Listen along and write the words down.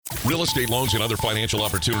Real estate loans and other financial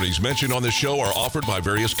opportunities mentioned on this show are offered by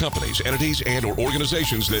various companies, entities, and or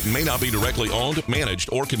organizations that may not be directly owned, managed,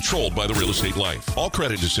 or controlled by the Real Estate Life. All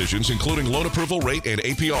credit decisions, including loan approval rate and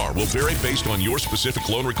APR, will vary based on your specific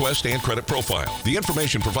loan request and credit profile. The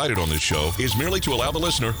information provided on this show is merely to allow the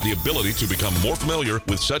listener the ability to become more familiar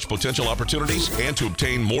with such potential opportunities and to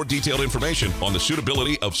obtain more detailed information on the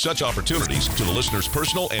suitability of such opportunities to the listener's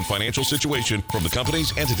personal and financial situation from the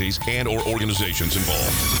companies, entities, and or organizations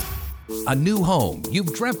involved. A new home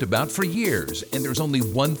you've dreamt about for years, and there's only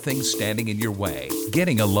one thing standing in your way: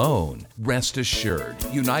 getting a loan. Rest assured,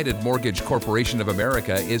 United Mortgage Corporation of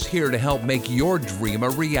America is here to help make your dream a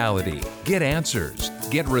reality. Get answers,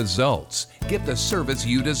 get results, get the service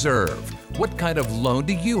you deserve. What kind of loan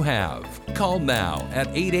do you have? Call now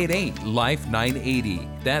at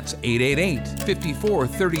 888-LIFE-980. That's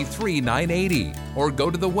 888-5433-980. Or go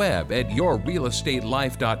to the web at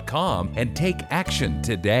yourrealestatelife.com and take action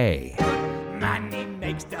today. Money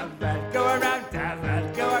makes the world go around, the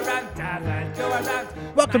world go around, the world go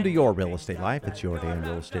around. Welcome to Your Real Estate Life. It's your day on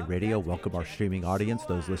Real Estate Radio. Welcome our streaming audience,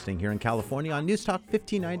 those listening here in California on News Talk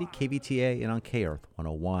 1590 KVTA and on K-Earth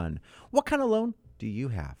 101. What kind of loan do you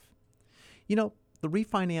have? You know, the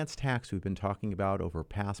refinance tax we've been talking about over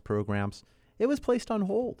past programs, it was placed on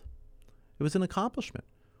hold. It was an accomplishment.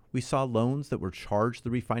 We saw loans that were charged the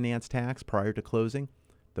refinance tax prior to closing.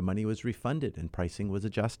 The money was refunded and pricing was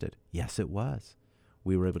adjusted. Yes, it was.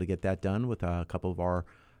 We were able to get that done with a couple of our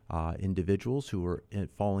individuals who were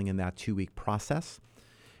falling in that 2-week process.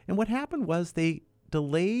 And what happened was they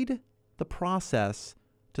delayed the process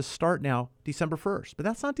to start now December 1st. But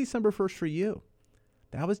that's not December 1st for you.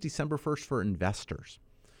 That was December 1st for investors.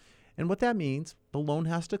 And what that means, the loan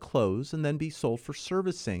has to close and then be sold for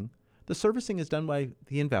servicing. The servicing is done by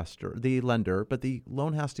the lender, but the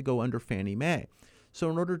loan has to go under Fannie Mae. So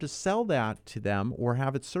in order to sell that to them or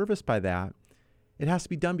have it serviced by that, it has to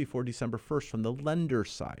be done before December 1st from the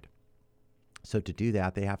lender's side. So to do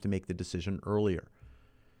that, they have to make the decision earlier.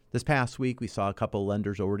 This past week, we saw a couple of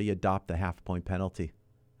lenders already adopt the half-point penalty.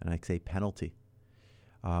 And I say penalty.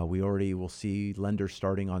 We already will see lenders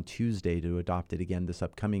starting on Tuesday to adopt it again this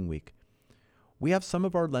upcoming week. We have some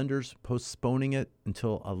of our lenders postponing it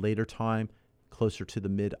until a later time, closer to the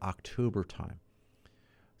mid-October time.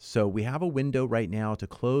 So we have a window right now to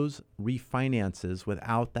close refinances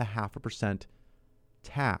without the 0.5%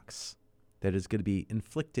 tax that is going to be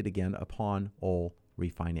inflicted again upon all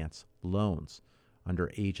refinance loans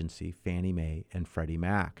under agency Fannie Mae and Freddie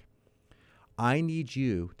Mac. I need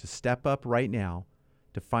you to step up right now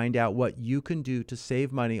to find out what you can do to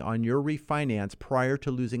save money on your refinance prior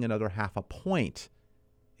to losing another 0.5 point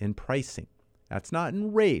in pricing. That's not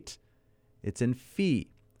in rate, it's in fee.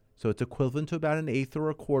 So it's equivalent to about 1/8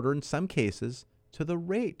 or 1/4 in some cases to the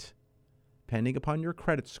rate, depending upon your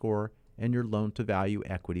credit score and your loan to value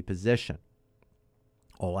equity position.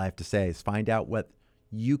 All I have to say is find out what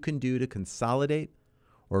you can do to consolidate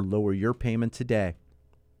or lower your payment today.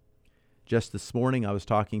 Just this morning, I was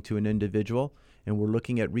talking to an individual, and we're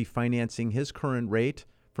looking at refinancing his current rate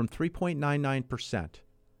from 3.99%.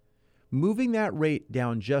 Moving that rate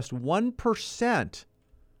down just 1%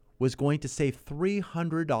 was going to save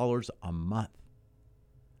 $300 a month.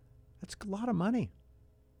 That's a lot of money.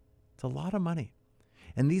 It's a lot of money.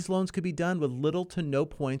 And these loans could be done with little to no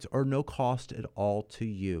points or no cost at all to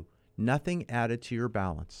you. Nothing added to your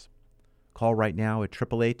balance. Call right now at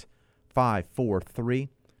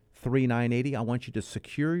 888-543-3980. I want you to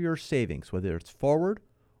secure your savings, whether it's forward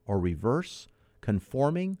or reverse,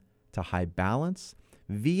 conforming to high balance,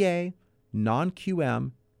 VA,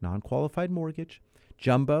 non-QM, non-qualified mortgage,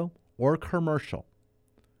 jumbo, or commercial.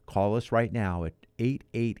 Call us right now at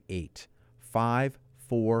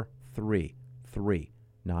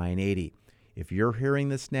 888-543-3980. If you're hearing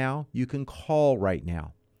this now, you can call right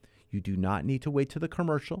now. You do not need to wait to the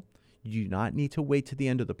commercial. You do not need to wait to the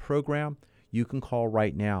end of the program. You can call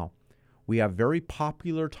right now. We have very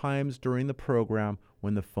popular times during the program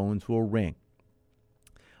when the phones will ring.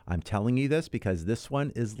 I'm telling you this because this one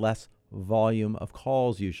is less volume of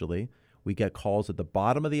calls usually. We get calls at the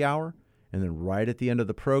bottom of the hour, and then right at the end of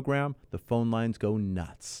the program, the phone lines go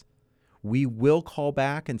nuts. We will call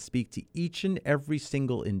back and speak to each and every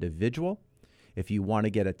single individual. If you want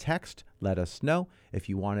to get a text, let us know. If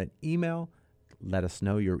you want an email, let us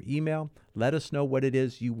know your email. Let us know what it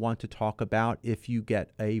is you want to talk about if you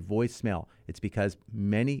get a voicemail. It's because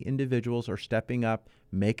many individuals are stepping up,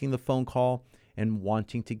 making the phone call, and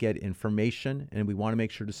wanting to get information, and we want to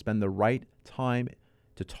make sure to spend the right time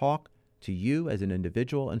to talk to you as an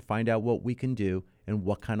individual and find out what we can do and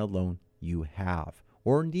what kind of loan you have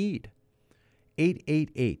or need.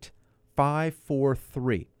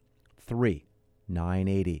 888-543-3980.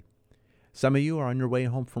 888-883-980. Some of you are on your way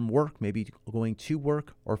home from work, maybe going to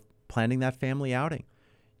work or planning that family outing.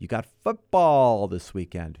 You got football this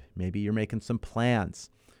weekend. Maybe you're making some plans.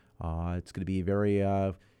 It's going to be very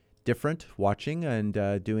different watching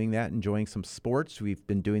and doing that, enjoying some sports. We've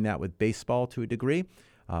been doing that with baseball to a degree.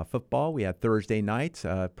 Football, we had Thursday night,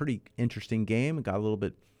 pretty interesting game. It got a little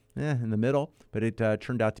bit in the middle, but it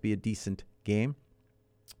turned out to be a decent game.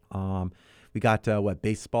 We got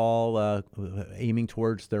baseball aiming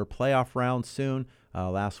towards their playoff round soon,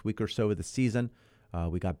 last week or so of the season.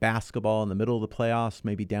 We got basketball in the middle of the playoffs,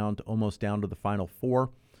 maybe almost down to the Final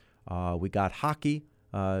Four. We got hockey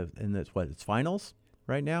in its finals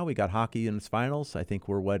right now. We got hockey in its finals. I think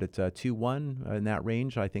we're at 2-1 in that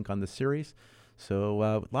range, I think, on the series. So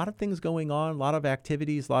a lot of things going on, a lot of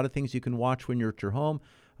activities, a lot of things you can watch when you're at your home.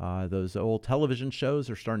 Those old television shows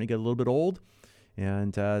are starting to get a little bit old,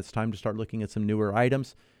 and it's time to start looking at some newer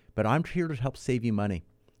items. But I'm here to help save you money,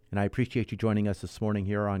 and I appreciate you joining us this morning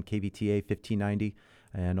here on KVTA 1590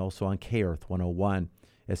 and also on K-Earth 101.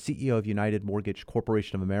 As CEO of United Mortgage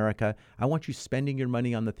Corporation of America, I want you spending your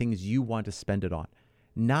money on the things you want to spend it on,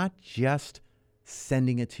 not just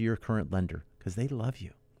sending it to your current lender, because they love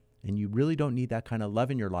you. And you really don't need that kind of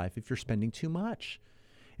love in your life if you're spending too much.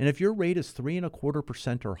 And if your rate is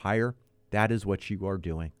 3.25% or higher, that is what you are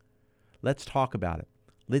doing. Let's talk about it.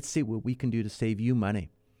 Let's see what we can do to save you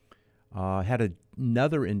money. Had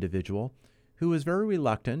another individual who was very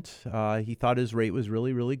reluctant. He thought his rate was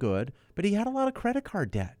really, really good, but he had a lot of credit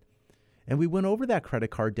card debt. And we went over that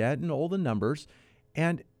credit card debt and all the numbers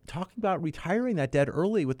and talking about retiring that debt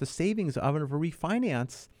early with the savings of a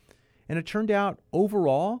refinance. And it turned out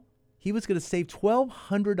overall, he was going to save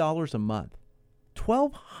 $1,200 a month.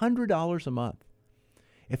 $1,200 a month.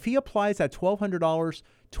 If he applies that $1,200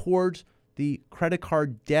 towards the credit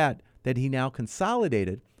card debt that he now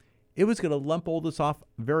consolidated, it was going to lump all this off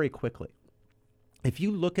very quickly. If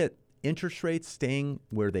you look at interest rates staying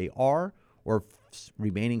where they are or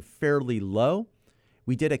remaining fairly low,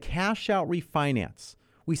 we did a cash out refinance.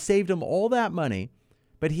 We saved him all that money,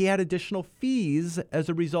 but he had additional fees as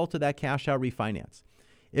a result of that cash out refinance.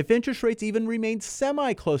 If interest rates even remain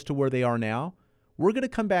semi-close to where they are now, we're going to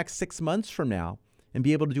come back 6 months from now and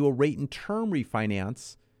be able to do a rate and term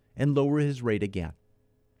refinance and lower his rate again.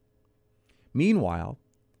 Meanwhile,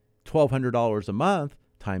 $1,200 a month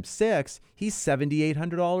times 6, he's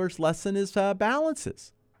 $7,800 less than his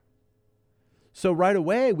balances. So right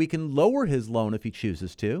away, we can lower his loan if he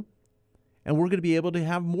chooses to, and we're going to be able to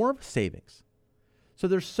have more savings. So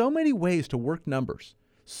there's so many ways to work numbers,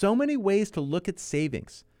 so many ways to look at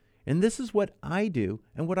savings. And this is what I do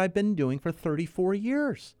and what I've been doing for 34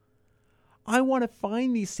 years. I want to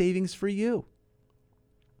find these savings for you.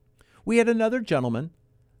 We had another gentleman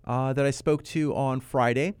that I spoke to on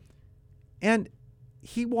Friday, and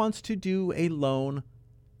he wants to do a loan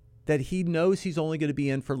that he knows he's only going to be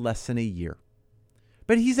in for less than a year.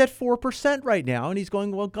 But he's at 4% right now, and he's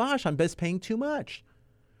going, well, gosh, I'm just paying too much.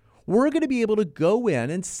 We're going to be able to go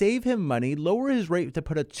in and save him money, lower his rate to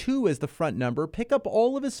put a 2 as the front number, pick up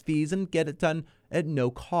all of his fees, and get it done at no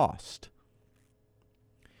cost.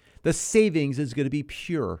 The savings is going to be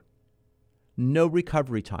pure, no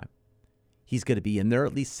recovery time. He's going to be in there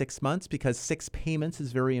at least 6 months because 6 payments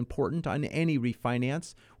is very important on any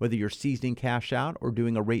refinance, whether you're seasoning cash out or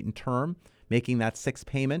doing a rate and term. Making that 6th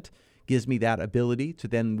payment gives me that ability to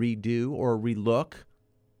then redo or relook.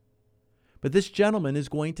 But this gentleman is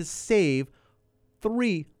going to save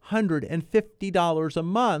 $350 a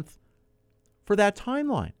month for that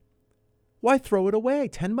timeline. Why throw it away?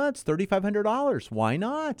 10 months, $3,500. Why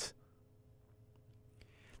not?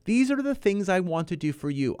 These are the things I want to do for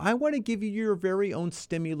you. I want to give you your very own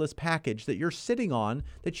stimulus package that you're sitting on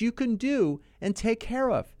that you can do and take care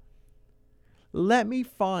of. Let me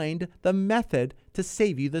find the method to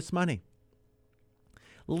save you this money.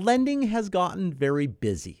 Lending has gotten very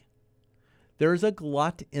busy. There's a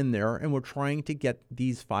glut in there, and we're trying to get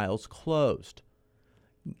these files closed.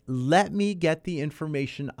 Let me get the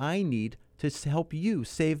information I need to help you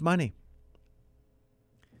save money.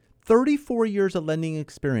 34 years of lending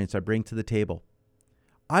experience I bring to the table.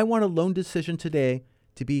 I want a loan decision today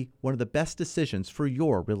to be one of the best decisions for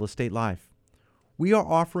your real estate life. We are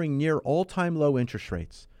offering near all-time low interest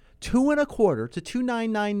rates, 2.25% to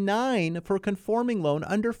 2.999 for a conforming loan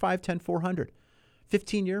under 510-400.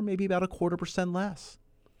 15-year, maybe about 0.25% less.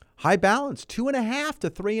 High balance, 2.5% to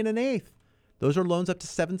 3 1/8. Those are loans up to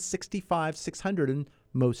 765, 600 in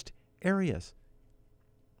most areas.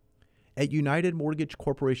 At United Mortgage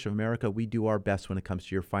Corporation of America, we do our best when it comes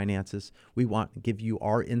to your finances. We want to give you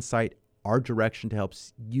our insight, our direction to help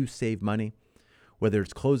you save money. whether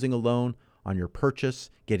it's closing a loan on your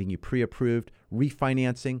purchase, getting you pre-approved,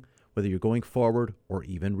 refinancing, whether you're going forward or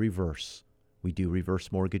even reverse. We do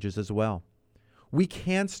reverse mortgages as well. We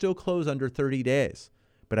can still close under 30 days,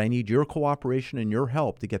 but I need your cooperation and your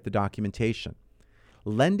help to get the documentation.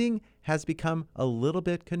 Lending has become a little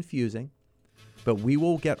bit confusing, but we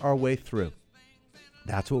will get our way through.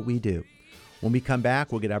 That's what we do. When we come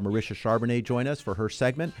back, we're going to have Marisha Charbonnet join us for her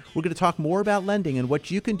segment. We're going to talk more about lending and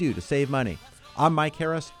what you can do to save money. I'm Mike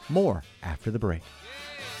Harris. More after the break.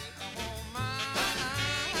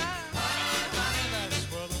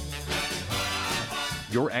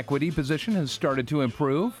 Your equity position has started to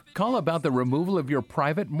improve? Call about the removal of your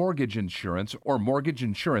private mortgage insurance or mortgage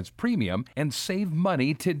insurance premium and save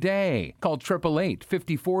money today. Call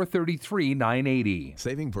 888-5433-980.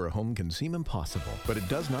 Saving for a home can seem impossible, but it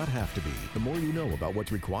does not have to be. The more you know about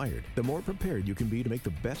what's required, the more prepared you can be to make the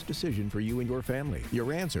best decision for you and your family.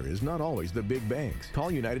 Your answer is not always the big banks.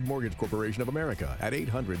 Call United Mortgage Corporation of America at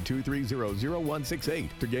 800-230-0168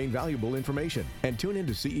 to gain valuable information. And tune in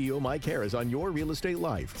to CEO Mike Harris on Your Real Estate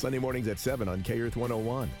Life, Sunday mornings at 7 on K-Earth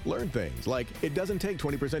 101. Learn things like it doesn't take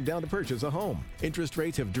 20% down to purchase a home. Interest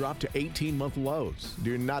rates have dropped to 18-month lows.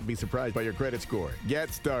 Do not be surprised by your credit score.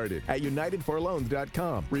 Get started at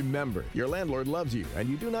UnitedForLoans.com. Remember, your landlord loves you, and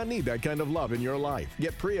you do not need that kind of love in your life.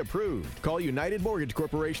 Get pre-approved. Call United Mortgage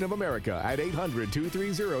Corporation of America at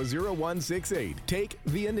 800-230-0168. Take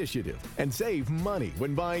the initiative and save money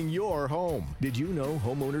when buying your home. Did you know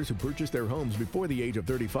homeowners who purchase their homes before the age of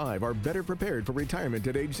 35 are better prepared for retirement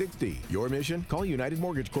at age 60? Your mission? Call United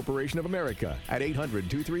Mortgage Corporation of America at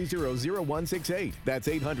 800-230-0168. That's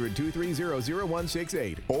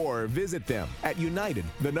 800-230-0168. Or visit them at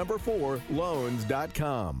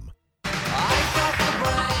United4Loans.com. I got the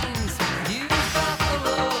brains, you got the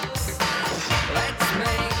looks. Let's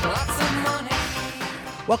make lots of money.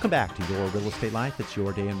 Welcome back to Your Real Estate Life. It's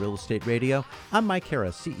your day in real estate radio. I'm Mike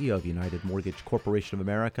Harris, CEO of United Mortgage Corporation of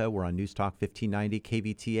America. We're on News Talk 1590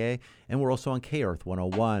 KVTA, and we're also on K-Earth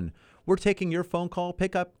 101. We're taking your phone call.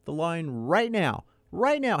 Pick up the line right now.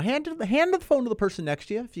 Right now. Hand the phone to the person next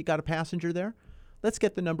to you if you got a passenger there. Let's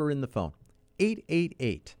get the number in the phone.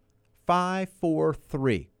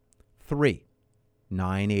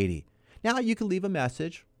 888-543-3980. Now, you can leave a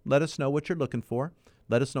message. Let us know what you're looking for.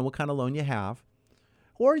 Let us know what kind of loan you have.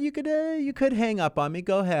 Or you could hang up on me.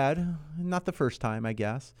 Go ahead. Not the first time, I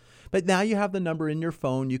guess. But now you have the number in your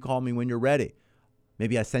phone. You call me when you're ready.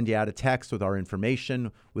 Maybe I send you out a text with our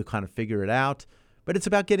information. We'll kind of figure it out. But it's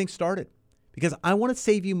about getting started because I want to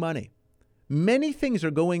save you money. Many things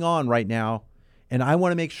are going on right now, and I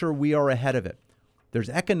want to make sure we are ahead of it. There's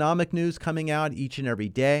economic news coming out each and every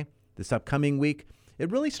day. This upcoming week,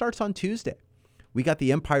 it really starts on Tuesday. We got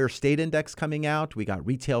the Empire State Index coming out. We got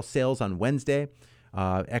retail sales on Wednesday.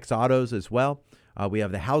 Ex-autos as well. We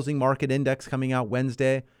have the housing market index coming out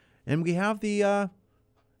Wednesday. And we have the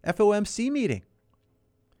FOMC meeting.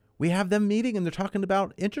 We have them meeting and they're talking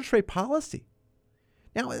about interest rate policy.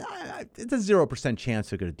 Now, it's a 0% chance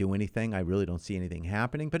they're going to do anything. I really don't see anything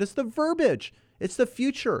happening. But it's the verbiage. It's the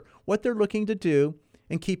future. What they're looking to do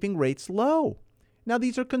and keeping rates low. Now,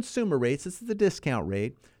 these are consumer rates. This is the discount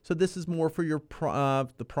rate. So this is more for your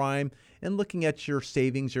the prime and looking at your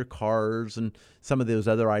savings, your cars, and some of those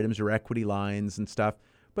other items, your equity lines and stuff.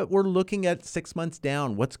 But we're looking at 6 months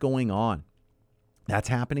down. What's going on? That's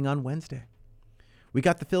happening on Wednesday. We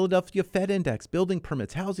got the Philadelphia Fed Index, building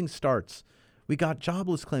permits, housing starts. We got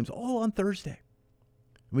jobless claims all on Thursday.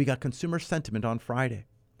 We got consumer sentiment on Friday.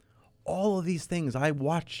 All of these things I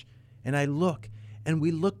watch and I look. And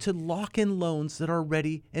we look to lock in loans that are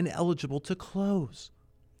ready and eligible to close.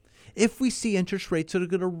 If we see interest rates that are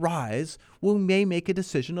going to rise, we may make a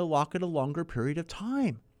decision to lock it a longer period of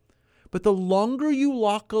time. But the longer you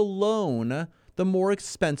lock a loan, the more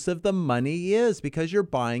expensive the money is because you're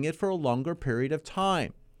buying it for a longer period of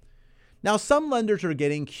time. Now, some lenders are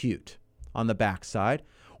getting cute on the backside.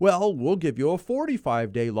 Well, we'll give you a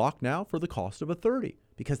 45-day lock now for the cost of a 30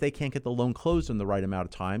 because they can't get the loan closed in the right amount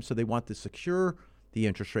of time. So they want to secure the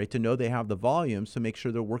interest rate to know they have the volumes to make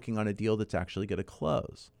sure they're working on a deal that's actually going to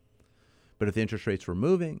close. But if the interest rates were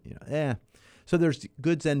moving, So there's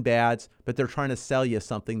goods and bads, but they're trying to sell you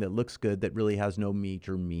something that looks good that really has no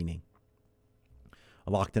major meaning.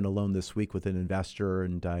 I locked in a loan this week with an investor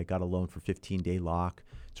and I got a loan for 15-day lock.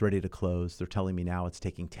 It's ready to close. They're telling me now it's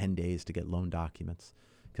taking 10 days to get loan documents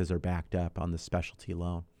because they're backed up on the specialty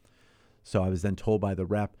loan. So I was then told by the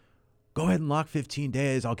rep, go ahead and lock 15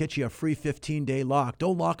 days. I'll get you a free 15-day lock.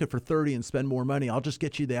 Don't lock it for 30 and spend more money. I'll just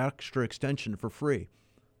get you the extra extension for free.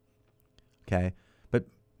 Okay. But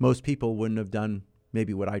most people wouldn't have done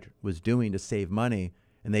maybe what I was doing to save money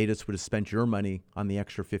and they just would have spent your money on the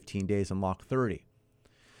extra 15 days and locked 30.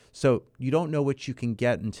 So you don't know what you can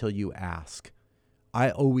get until you ask.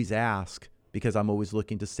 I always ask because I'm always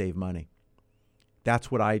looking to save money.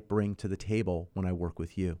 That's what I bring to the table when I work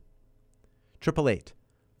with you.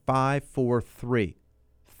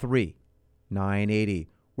 888-543-3980.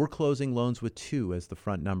 We're closing loans with 2 as the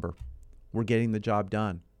front number. We're getting the job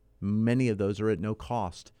done. Many of those are at no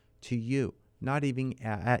cost to you, not even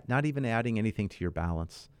adding anything to your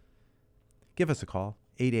balance. Give us a call,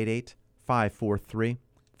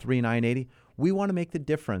 888-543-3980. We want to make the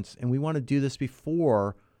difference, and we want to do this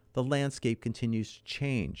before the landscape continues to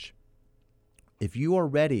change. If you are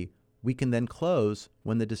ready, we can then close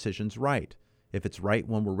when the decision's right. If it's right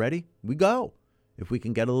when we're ready, we go. If we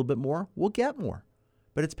can get a little bit more, we'll get more.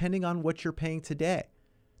 But it's depending on what you're paying today.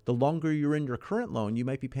 The longer you're in your current loan, you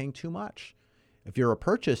might be paying too much. If you're a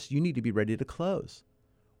purchase, you need to be ready to close.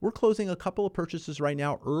 We're closing a couple of purchases right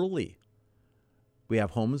now early. We have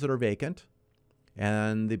homes that are vacant,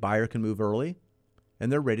 and the buyer can move early,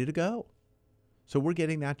 and they're ready to go. So we're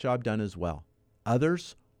getting that job done as well.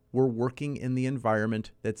 Others, we're working in the environment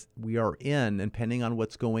that we are in, and depending on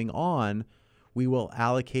what's going on, we will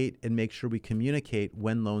allocate and make sure we communicate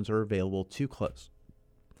when loans are available to close.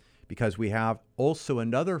 Because we have also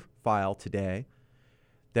another file today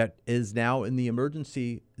that is now in the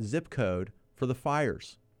emergency zip code for the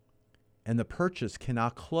fires. And the purchase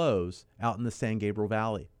cannot close out in the San Gabriel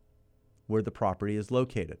Valley where the property is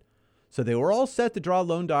located. So they were all set to draw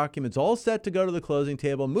loan documents, all set to go to the closing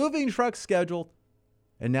table, moving trucks scheduled,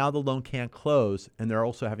 and now the loan can't close, and they're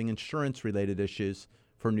also having insurance-related issues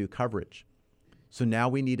for new coverage. So now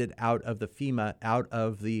we need it out of the FEMA, out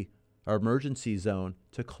of the emergency zone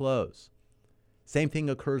to close. Same thing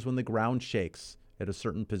occurs when the ground shakes at a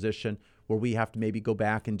certain position where we have to maybe go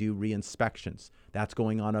back and do re-inspections. That's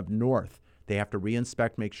going on up north. They have to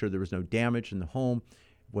re-inspect, make sure there was no damage in the home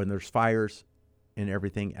when there's fires and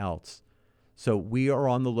everything else. So we are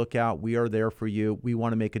on the lookout. We are there for you. We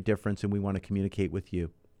want to make a difference, and we want to communicate with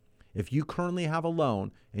you. If you currently have a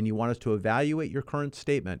loan and you want us to evaluate your current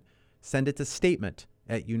statement, send it to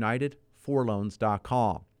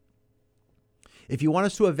statement@unitedforloans.com. If you want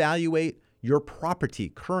us to evaluate your property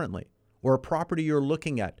currently or a property you're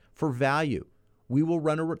looking at for value, we will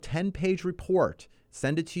run a 10-page report.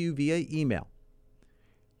 Send it to you via email.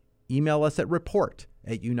 Email us at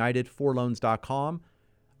report@unitedforloans.com.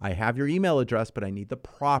 I have your email address, but I need the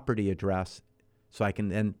property address so I can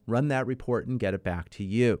then run that report and get it back to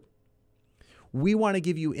you. We want to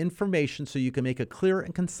give you information so you can make a clear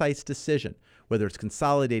and concise decision, whether it's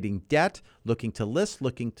consolidating debt, looking to list,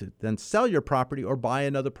 looking to then sell your property, or buy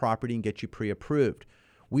another property and get you pre-approved.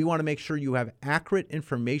 We want to make sure you have accurate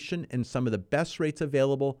information and some of the best rates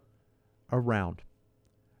available around.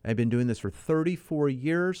 I've been doing this for 34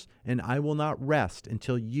 years, and I will not rest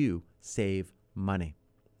until you save money.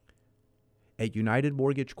 At United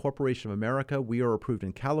Mortgage Corporation of America, we are approved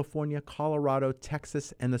in California, Colorado,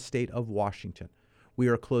 Texas, and the state of Washington. We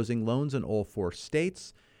are closing loans in all 4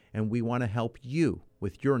 states, and we want to help you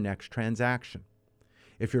with your next transaction.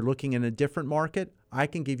 If you're looking in a different market, I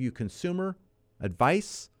can give you consumer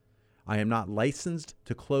advice. I am not licensed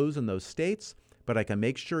to close in those states, but I can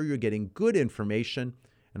make sure you're getting good information,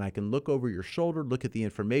 and I can look over your shoulder, look at the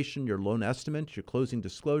information, your loan estimate, your closing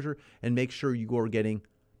disclosure, and make sure you are getting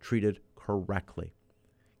treated correctly.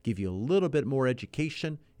 Give you a little bit more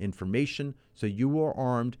education, information, so you are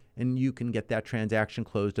armed and you can get that transaction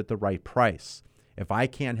closed at the right price. If I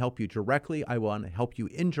can't help you directly, I want to help you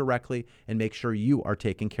indirectly and make sure you are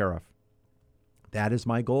taken care of. That is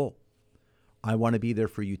my goal. I want to be there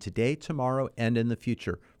for you today, tomorrow, and in the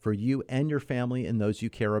future, for you and your family and those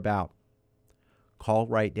you care about. Call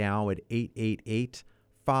right now at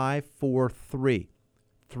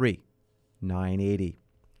 888-543-3980.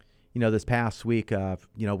 This past week,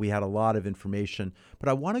 we had a lot of information, but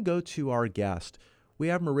I want to go to our guest. We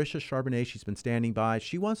have Marisha Charbonnet. She's been standing by.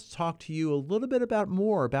 She wants to talk to you a little bit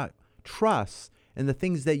more about trusts and the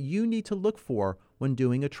things that you need to look for when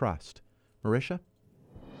doing a trust. Marisha?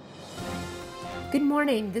 Good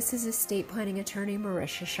morning. This is estate planning attorney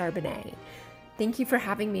Marisha Charbonnet. Thank you for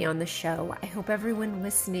having me on the show. I hope everyone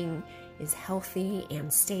listening is healthy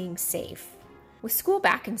and staying safe. With school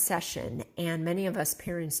back in session and many of us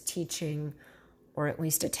parents teaching, or at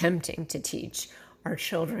least attempting to teach, our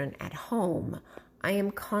children at home, I am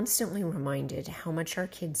constantly reminded how much our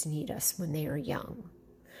kids need us when they are young.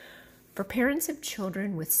 For parents of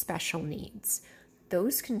children with special needs,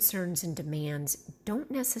 those concerns and demands don't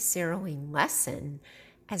necessarily lessen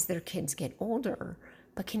as their kids get older,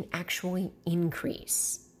 but can actually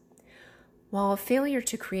increase. While a failure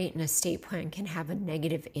to create an estate plan can have a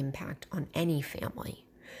negative impact on any family,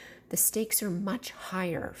 the stakes are much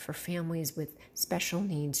higher for families with special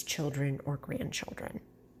needs children or grandchildren.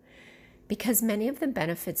 Because many of the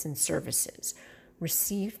benefits and services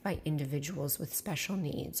received by individuals with special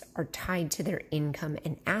needs are tied to their income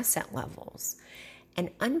and asset levels, an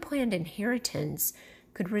unplanned inheritance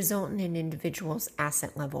could result in an individual's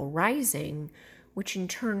asset level rising, which in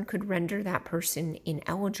turn could render that person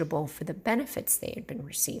ineligible for the benefits they had been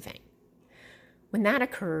receiving. When that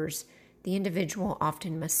occurs, the individual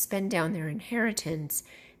often must spend down their inheritance,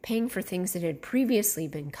 paying for things that had previously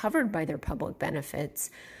been covered by their public benefits,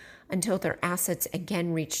 until their assets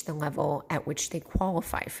again reach the level at which they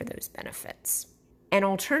qualify for those benefits. An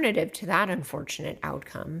alternative to that unfortunate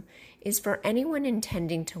outcome is for anyone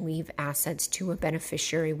intending to leave assets to a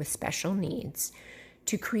beneficiary with special needs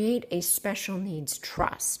to create a special needs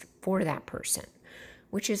trust for that person,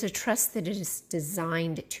 which is a trust that is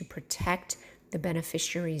designed to protect the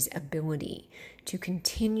beneficiary's ability to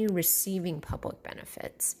continue receiving public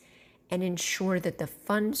benefits and ensure that the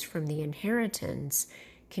funds from the inheritance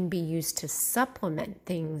can be used to supplement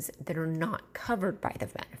things that are not covered by the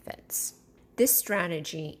benefits. This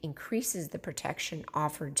strategy increases the protection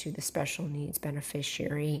offered to the special needs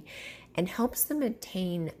beneficiary and helps them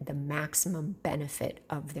attain the maximum benefit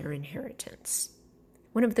of their inheritance.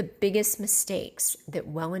 One of the biggest mistakes that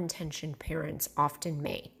well-intentioned parents often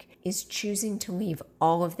make is choosing to leave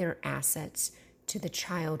all of their assets to the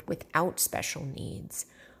child without special needs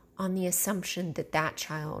on the assumption that that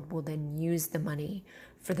child will then use the money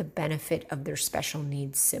for the benefit of their special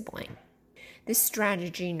needs sibling. This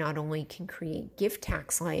strategy not only can create gift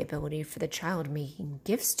tax liability for the child making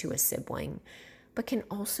gifts to a sibling, but can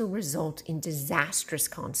also result in disastrous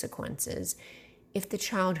consequences if the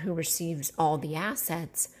child who receives all the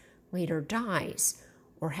assets later dies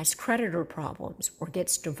or has creditor problems or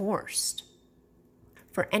gets divorced.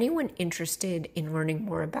 For anyone interested in learning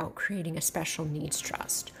more about creating a special needs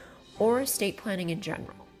trust or estate planning in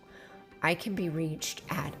general, I can be reached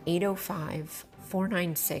at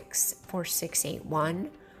 805-496-4681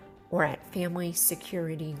 or at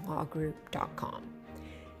FamilySecurityLawGroup.com.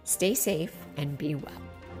 Stay safe and be well.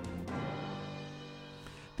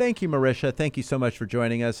 Thank you, Marisha. Thank you so much for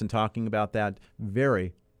joining us and talking about that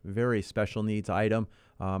very, very special needs item.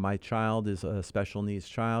 My child is a special needs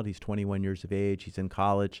child. He's 21 years of age. He's in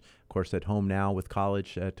college, of course, at home now with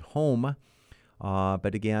college at home.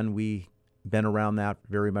 But again, we've been around that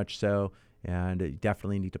very much so. And you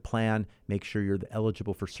definitely need to plan, make sure you're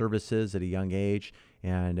eligible for services at a young age,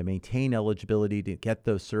 and maintain eligibility to get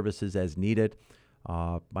those services as needed.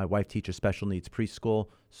 My wife teaches special needs preschool,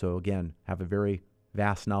 so again, have a very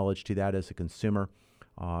vast knowledge to that as a consumer.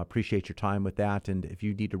 Appreciate your time with that, and if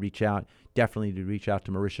you need to reach out, definitely need to reach out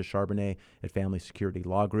to Marisha Charbonnet at Family Security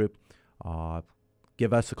Law Group.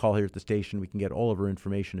 Give us a call here at the station. We can get all of our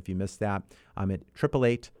information if you missed that. I'm at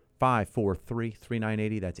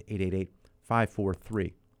 888-543-3980. That's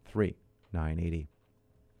 888-543-3980.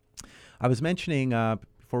 I was mentioning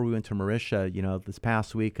before we went to Marisha, this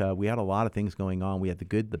past week we had a lot of things going on. We had the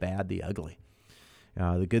good, the bad, the ugly.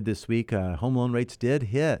 The good this week, home loan rates did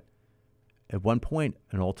hit, at one point,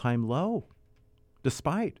 an all-time low,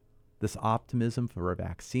 despite this optimism for a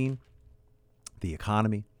vaccine, the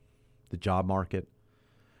economy, the job market.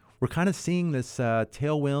 We're kind of seeing this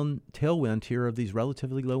tailwind here of these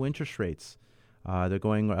relatively low interest rates. They're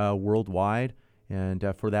going worldwide, and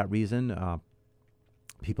for that reason,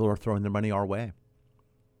 people are throwing their money our way.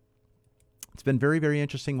 It's been very, very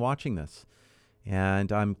interesting watching this.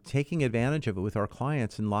 And I'm taking advantage of it with our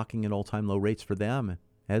clients and locking in all-time low rates for them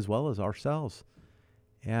as well as ourselves.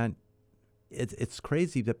 And it's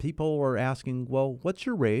crazy that people are asking, well, what's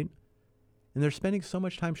your rate? And they're spending so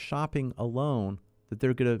much time shopping alone that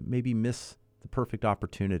they're going to maybe miss the perfect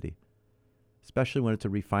opportunity, especially when it's a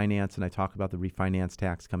refinance. And I talk about the refinance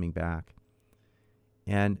tax coming back.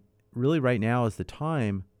 And really right now is the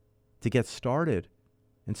time to get started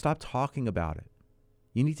and stop talking about it.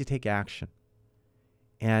 You need to take action.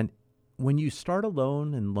 And when you start a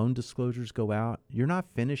loan and loan disclosures go out, you're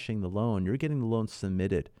not finishing the loan. You're getting the loan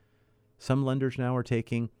submitted. Some lenders now are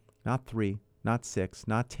taking not 3, not 6,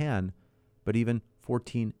 not 10, but even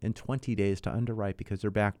 14 and 20 days to underwrite because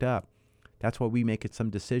they're backed up. That's why we make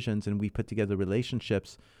some decisions and we put together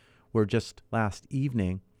relationships where just last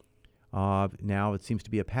evening, now it seems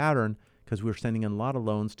to be a pattern because we're sending in a lot of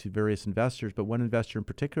loans to various investors, but one investor in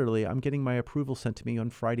particularly, I'm getting my approval sent to me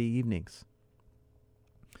on Friday evenings.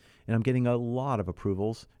 And I'm getting a lot of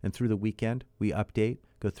approvals. And through the weekend, we update,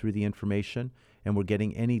 go through the information, and we're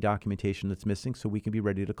getting any documentation that's missing so we can be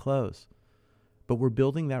ready to close. but we're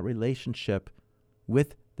building that relationship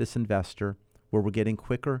with this investor where we're getting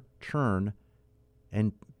quicker churn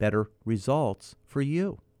and better results for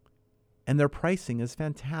you. And their pricing is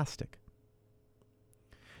fantastic.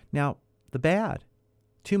 Now, the bad.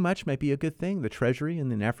 Too much might be a good thing. The Treasury,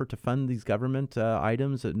 in an effort to fund these government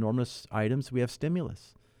items, enormous items, we have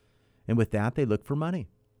stimulus. And with that, they look for money.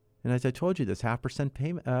 And as I told you, this 0.5%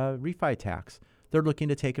 payment, refi tax, they're looking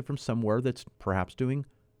to take it from somewhere that's perhaps doing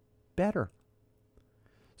better.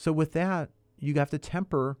 So with that, you have to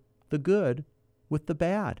temper the good with the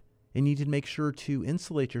bad. And you need to make sure to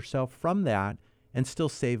insulate yourself from that and still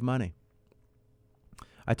save money.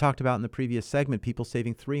 I talked about in the previous segment, people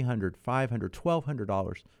saving $300, $500,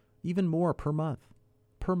 $1,200, even more per month.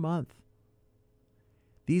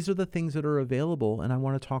 These are the things that are available, and I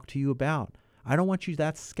want to talk to you about. I don't want you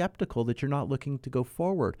that skeptical that you're not looking to go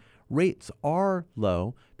forward. Rates are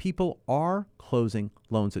low. People are closing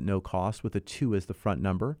loans at no cost with a 2 as the front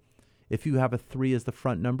number. If you have a 3 as the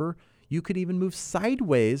front number, you could even move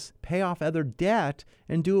sideways, pay off other debt,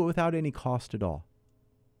 and do it without any cost at all.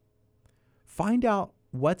 Find out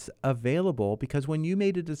what's available, because when you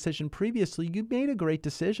made a decision previously, you made a great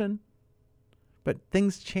decision. But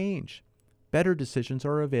things change. Better decisions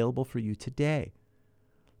are available for you today.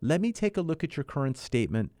 Let me take a look at your current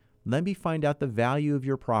statement. Let me find out the value of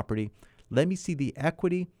your property. Let me see the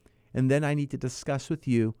equity, and then I need to discuss with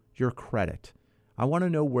you your credit. I want to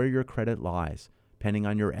know where your credit lies. Depending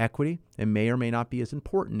on your equity, it may or may not be as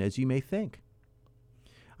important as you may think.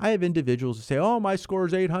 I have individuals who say, oh, my score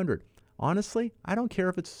is 800. Honestly, I don't care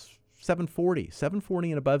if it's 740.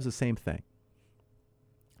 740 and above is the same thing.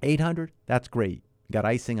 800, that's great. You got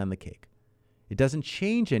icing on the cake. It doesn't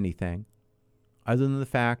change anything other than the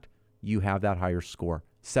fact you have that higher score.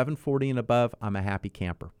 740 and above, I'm a happy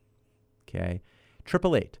camper. Okay.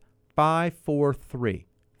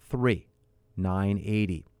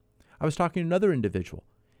 888-543-3980. I was talking to another individual.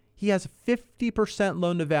 He has 50%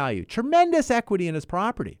 loan to value. Tremendous equity in his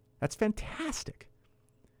property. That's fantastic.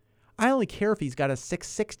 I only care if he's got a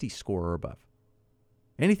 660 score or above.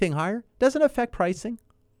 Anything higher doesn't affect pricing.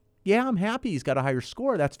 Yeah, I'm happy he's got a higher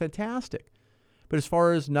score. That's fantastic. But as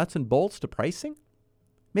far as nuts and bolts to pricing,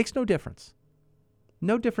 makes no difference.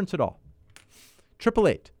 No difference at all.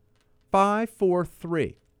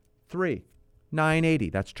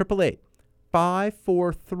 888-543-3980. That's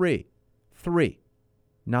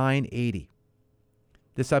 888-543-3980.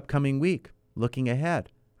 This upcoming week, looking ahead,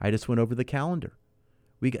 I just went over the calendar.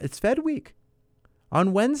 It's Fed week.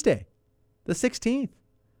 On Wednesday, the 16th,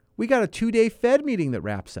 we got a 2-day Fed meeting that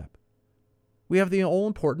wraps up. We have the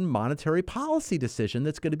all-important monetary policy decision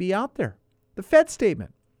that's going to be out there, the Fed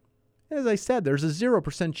statement. As I said, there's a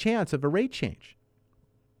 0% chance of a rate change.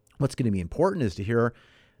 What's going to be important is to hear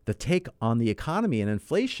the take on the economy and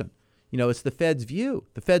inflation. You know, it's the Fed's view.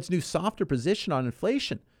 The Fed's new softer position on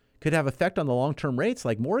inflation could have effect on the long-term rates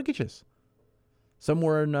like mortgages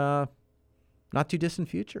somewhere in not too distant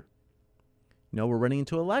future. You know, we're running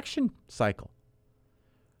into an election cycle.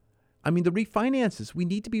 I mean, the refinances, we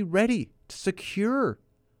need to be ready to secure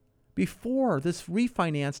before this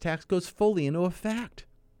refinance tax goes fully into effect.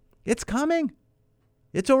 It's coming.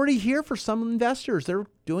 It's already here for some investors. They're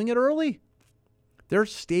doing it early. They're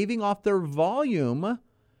staving off their volume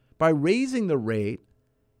by raising the rate.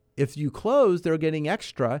 If you close, they're getting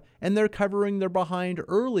extra, and they're covering their behind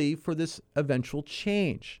early for this eventual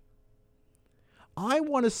change. I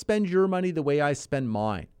want to spend your money the way I spend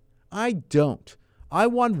mine. I don't. I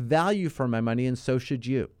want value for my money, and so should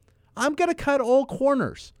you. I'm going to cut all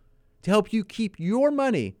corners to help you keep your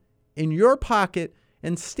money in your pocket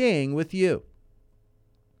and staying with you.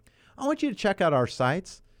 I want you to check out our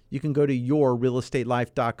sites. You can go to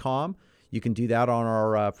yourrealestatelife.com. You can do that on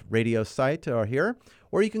our radio site here,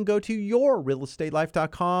 or you can go to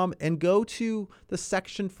yourrealestatelife.com and go to the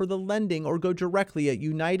section for the lending, or go directly at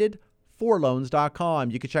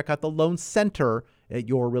unitedforloans.com. You can check out the loan center at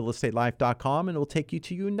yourrealestatelife.com, and it will take you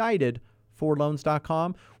to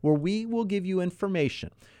unitedforloans.com, where we will give you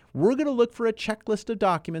information. We're going to look for a checklist of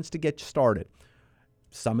documents to get you started.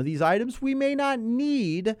 Some of these items we may not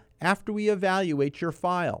need after we evaluate your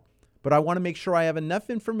file, but I want to make sure I have enough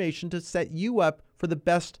information to set you up for the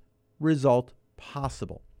best result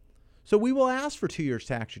possible. So we will ask for 2 years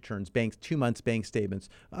tax returns, 2 months bank statements,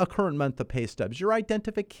 a current month of pay stubs, your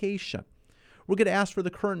identification. We're going to ask for the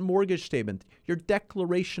current mortgage statement, your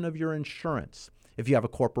declaration of your insurance. If you have a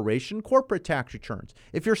corporation, corporate tax returns.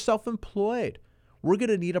 If you're self-employed, we're going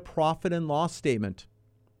to need a profit and loss statement.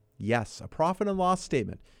 Yes, a profit and loss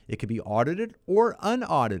statement. It could be audited or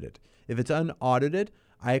unaudited. If it's unaudited,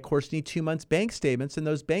 I, of course, need 2 months bank statements, and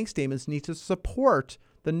those bank statements need to support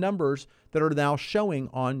the numbers that are now showing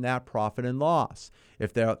on that profit and loss.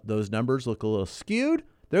 If those numbers look a little skewed,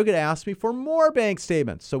 they're going to ask me for more bank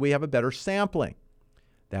statements so we have a better sampling.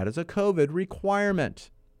 That is a COVID requirement.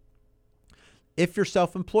 If you're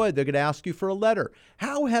self-employed, they're going to ask you for a letter.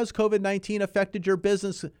 How has COVID-19 affected your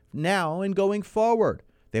business now and going forward?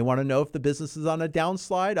 They want to know if the business is on a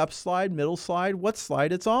downslide, upslide, middle slide, what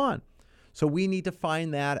slide it's on. So we need to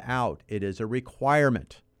find that out. It is a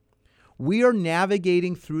requirement. We are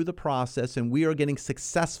navigating through the process and we are getting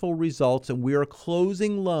successful results and we are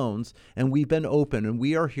closing loans and we've been open and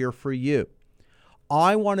we are here for you.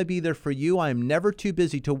 I want to be there for you. I am never too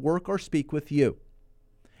busy to work or speak with you.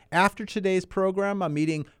 After today's program, I'm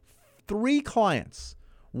meeting 3 clients.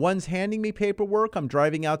 One's handing me paperwork. I'm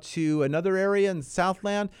driving out to another area in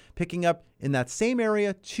Southland, picking up in that same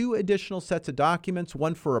area 2 additional sets of documents,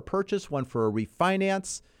 one for a purchase, one for a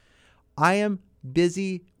refinance. I am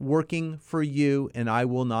busy working for you, and I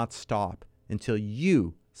will not stop until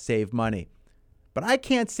you save money. But I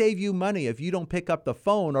can't save you money if you don't pick up the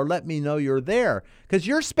phone or let me know you're there, because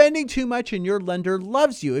you're spending too much and your lender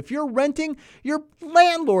loves you. If you're renting, your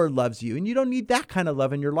landlord loves you, and you don't need that kind of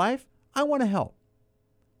love in your life. I want to help.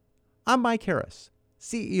 I'm Mike Harris,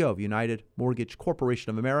 CEO of United Mortgage Corporation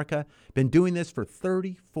of America. Been doing this for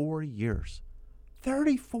 34 years.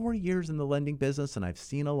 34 years in the lending business, and I've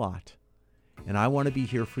seen a lot. And I want to be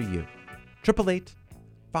here for you.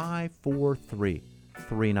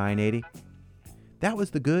 888-543-3980. That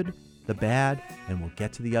was the good, the bad, and we'll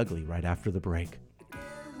get to the ugly right after the break.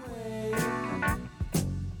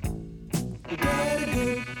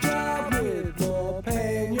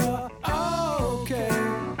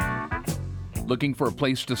 Looking for a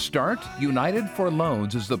place to start? United for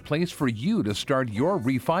Loans is the place for you to start your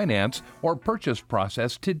refinance or purchase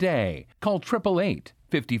process today. Call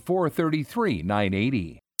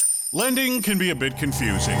 888-543-3980. Lending can be a bit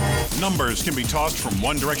confusing. Numbers can be tossed from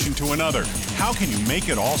one direction to another. How can you make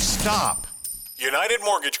it all stop? United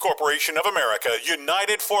Mortgage Corporation of America,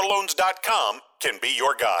 UnitedForLoans.com can be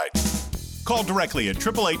your guide. Call directly at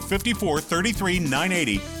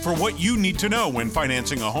 888-543-3980 for what you need to know when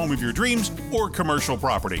financing a home of your dreams or commercial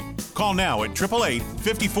property. Call now at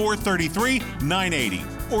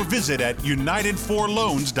 888-543-3980 or visit at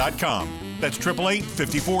UnitedForLoans.com. That's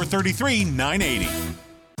 888-543-3980.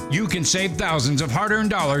 You can save thousands of hard-earned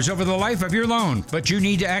dollars over the life of your loan, but you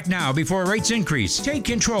need to act now before rates increase. Take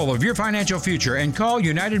control of your financial future and call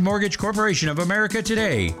United Mortgage Corporation of America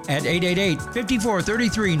today at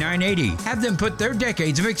 888-543-3980. Have them put their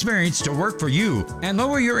decades of experience to work for you and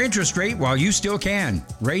lower your interest rate while you still can.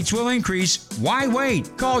 Rates will increase. Why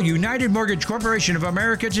wait? Call United Mortgage Corporation of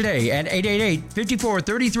America today at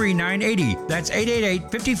 888-543-3980. That's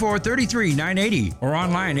 888-543-3980 or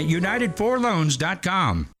online at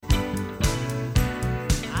UnitedForLoans.com.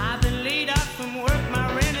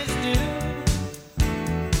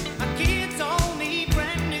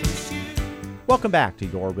 Welcome back to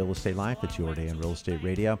Your Real Estate Life. It's Your Day in Real Estate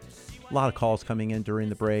Radio. A lot of calls coming in during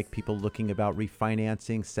the break. People looking about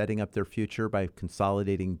refinancing, setting up their future by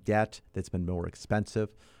consolidating debt that's been more expensive.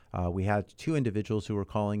 We had 2 individuals who were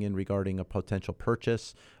calling in regarding a potential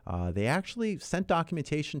purchase. They actually sent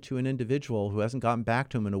documentation to an individual who hasn't gotten back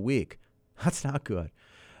to them in a week. That's not good.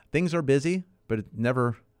 Things are busy, but it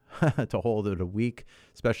never to hold it a week,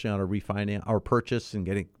 especially on a refinance or purchase and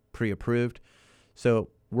getting pre-approved. So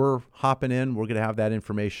we're hopping in. We're going to have that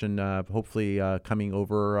information hopefully coming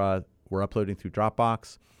over. We're uploading through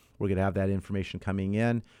Dropbox. We're going to have that information coming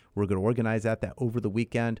in. We're going to organize that over the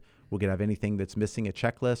weekend. We're going to have anything that's missing a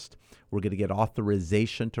checklist. We're going to get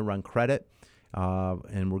authorization to run credit.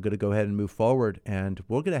 And we're going to go ahead and move forward. And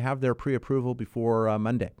we're going to have their pre-approval before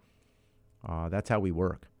Monday. That's how we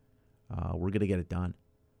work. We're going to get it done.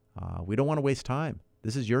 We don't want to waste time.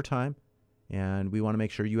 This is your time. And we want to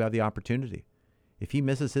make sure you have the opportunity. If he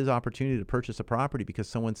misses his opportunity to purchase a property because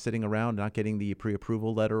someone's sitting around not getting the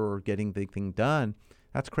pre-approval letter or getting the thing done,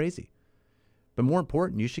 that's crazy. But more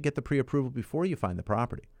important, you should get the pre-approval before you find the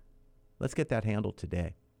property. Let's get that handled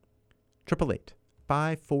today.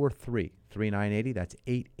 888-543-3980. That's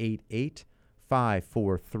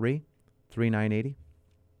 888-543-3980.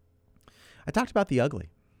 I talked about the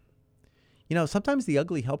ugly. You know, sometimes the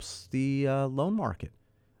ugly helps the loan market.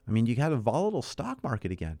 I mean, you got a volatile stock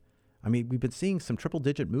market again. I mean, we've been seeing some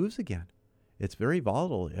triple-digit moves again. It's very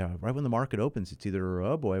volatile. Right when the market opens, it's either,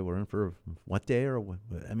 oh boy, we're in for what day or what?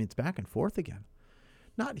 I mean, it's back and forth again.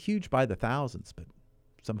 Not huge by the thousands, but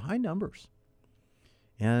some high numbers.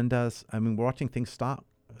 And I mean, we're watching things stocks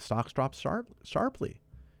drop sharply,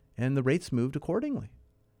 and the rates moved accordingly.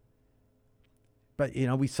 But you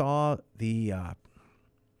know, we saw the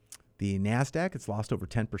The NASDAQ, it's lost over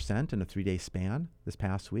 10% in a 3-day span this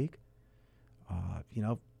past week.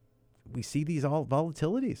 We see these all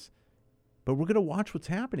volatilities. But we're going to watch what's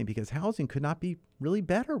happening because housing could not be really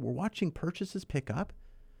better. We're watching purchases pick up,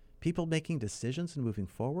 people making decisions and moving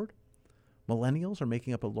forward. Millennials are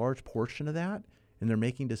making up a large portion of that, and they're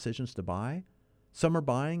making decisions to buy. Some are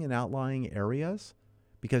buying in outlying areas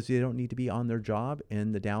because they don't need to be on their job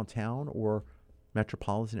in the downtown or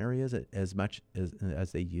metropolitan areas as much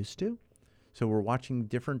as they used to. So we're watching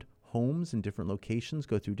different homes in different locations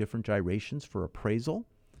go through different gyrations for appraisal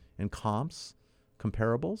and comps,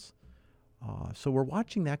 comparables. So we're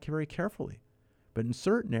watching that very carefully. But in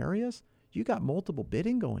certain areas, you got multiple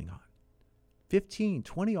bidding going on. 15,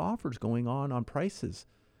 20 offers going on prices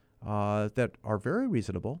that are very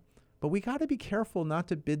reasonable. But we got to be careful not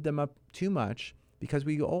to bid them up too much because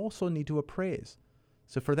we also need to appraise.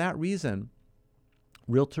 So for that reason,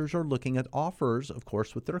 realtors are looking at offers, of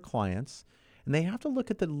course, with their clients, and they have to look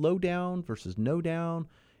at the low down versus no down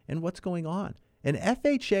and what's going on. An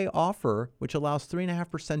FHA offer, which allows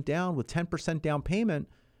 3.5% down with 10% down payment,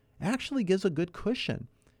 actually gives a good cushion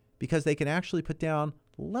because they can actually put down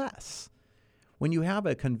less. When you have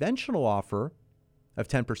a conventional offer of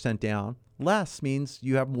 10% down, less means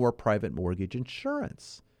you have more private mortgage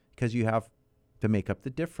insurance because you have to make up the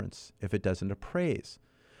difference if it doesn't appraise.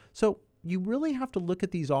 So you really have to look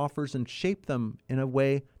at these offers and shape them in a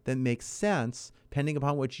way that makes sense depending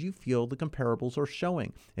upon what you feel the comparables are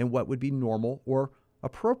showing and what would be normal or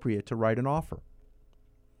appropriate to write an offer.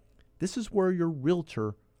 This is where your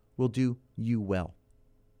realtor will do you well.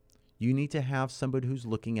 You need to have somebody who's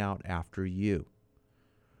looking out after you.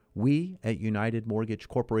 We at United Mortgage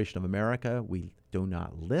Corporation of America, we do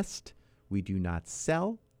not list, we do not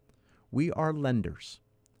sell, we are lenders.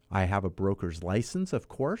 I have a broker's license, of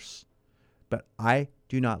course, but I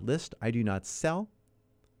do not list, I do not sell.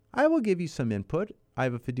 I will give you some input. I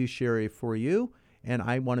have a fiduciary for you, and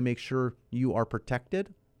I want to make sure you are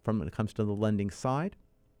protected from when it comes to the lending side.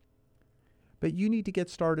 But you need to get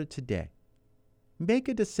started today. Make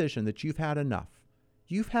a decision that you've had enough.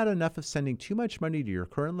 You've had enough of sending too much money to your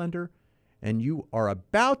current lender, and you are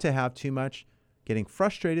about to have too much, getting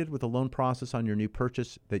frustrated with the loan process on your new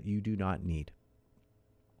purchase that you do not need.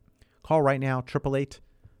 Call right now,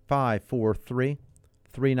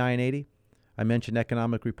 888-543-3980. I mentioned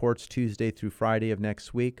economic reports Tuesday through Friday of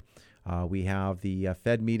next week. We have the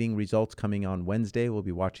Fed meeting results coming on Wednesday. We'll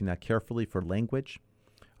be watching that carefully for language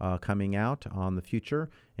coming out on the future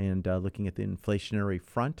and looking at the inflationary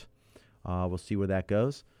front. We'll see where that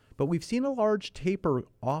goes. But we've seen a large taper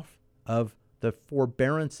off of the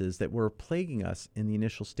forbearances that were plaguing us in the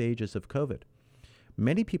initial stages of COVID.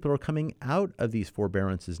 Many people are coming out of these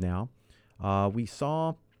forbearances now. We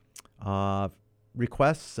saw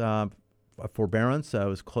requests of forbearance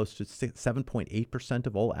was close to 7.8%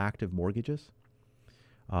 of all active mortgages.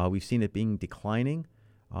 We've seen it being declining.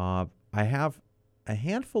 I have a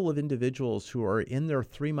handful of individuals who are in their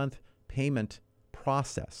 3-month payment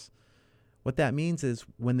process. What that means is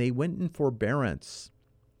when they went in forbearance,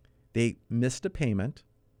 they missed a payment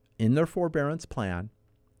in their forbearance plan,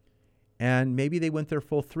 and maybe they went their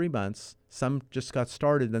full 3 months. Some just got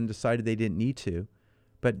started and decided they didn't need to.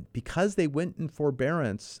 But because they went in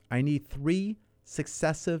forbearance, I need 3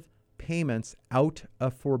 successive payments out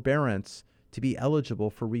of forbearance to be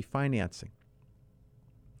eligible for refinancing.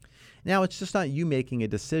 Now, it's just not you making a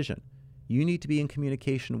decision. You need to be in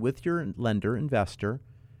communication with your lender, investor.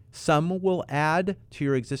 Some will add to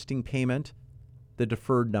your existing payment the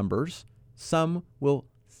deferred numbers. Some will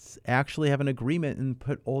actually have an agreement and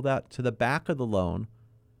put all that to the back of the loan.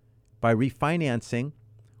 By refinancing,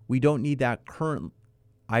 we don't need that current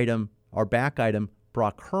item, our back item,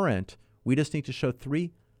 brought current. We just need to show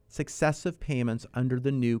 3 successive payments under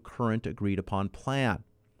the new current agreed upon plan.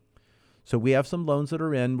 So we have some loans that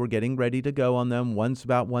are in. We're getting ready to go on them. One's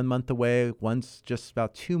about 1 month away. One's just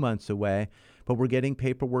about 2 months away. But we're getting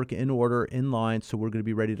paperwork in order, in line, so we're going to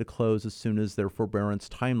be ready to close as soon as their forbearance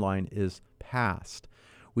timeline is passed.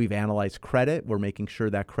 We've analyzed credit. We're making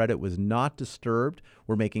sure that credit was not disturbed.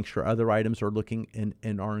 We're making sure other items are looking and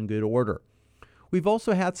are in good order. We've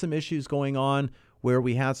also had some issues going on where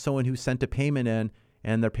we had someone who sent a payment in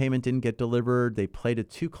and their payment didn't get delivered. They played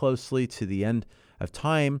it too closely to the end of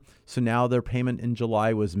time, so now their payment in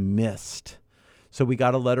July was missed. So we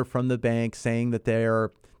got a letter from the bank saying that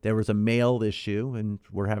there was a mail issue, and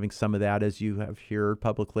we're having some of that, as you have heard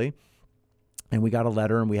publicly. And we got a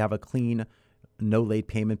letter, and we have a clean, no late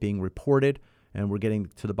payment being reported, and we're getting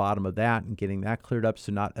to the bottom of that and getting that cleared up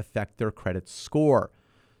so not affect their credit score.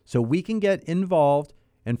 So we can get involved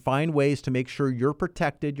and find ways to make sure you're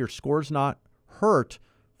protected, your score's not hurt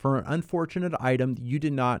for an unfortunate item you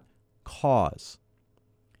did not cause.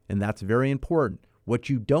 And that's very important. What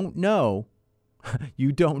you don't know,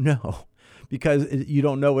 you don't know, because you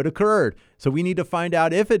don't know it occurred. So we need to find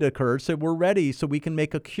out if it occurred so we're ready so we can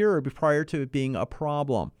make a cure prior to it being a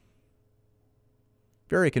problem.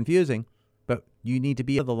 Very confusing, but you need to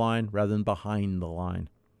be on the line rather than behind the line.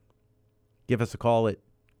 Give us a call at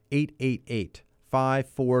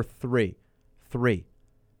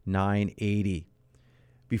 888-543-3980.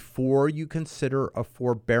 Before you consider a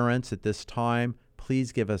forbearance at this time,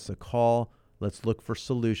 please give us a call. Let's look for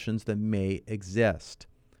solutions that may exist.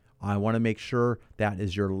 I want to make sure that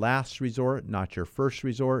is your last resort, not your first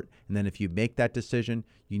resort. And then if you make that decision,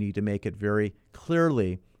 you need to make it very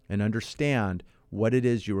clearly and understand what it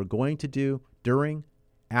is you are going to do during,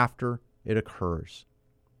 after it occurs.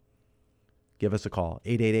 Give us a call,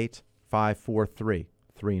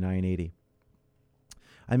 888-543-3980.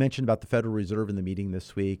 I mentioned about the Federal Reserve in the meeting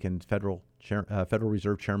this week, and Federal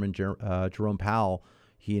Reserve Chairman Jerome Powell,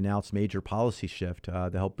 he announced major policy shift to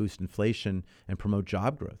help boost inflation and promote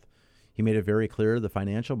job growth. He made it very clear to the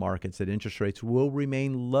financial markets that interest rates will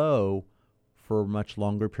remain low for a much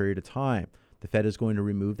longer period of time. The Fed is going to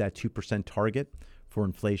remove that 2% target for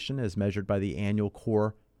inflation as measured by the annual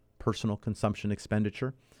core personal consumption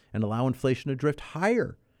expenditure and allow inflation to drift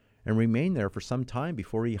higher and remain there for some time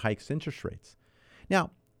before he hikes interest rates.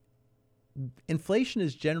 Now, inflation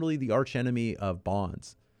is generally the archenemy of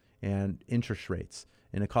bonds and interest rates,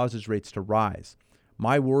 and it causes rates to rise.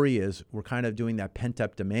 My worry is we're kind of doing that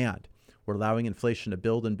pent-up demand. We're allowing inflation to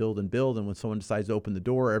build and build and build, and when someone decides to open the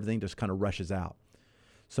door, everything just kind of rushes out.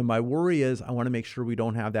 So my worry is I want to make sure we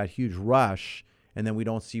don't have that huge rush, and then we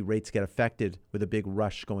don't see rates get affected with a big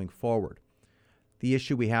rush going forward. The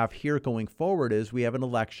issue we have here going forward is we have an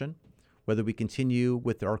election, whether we continue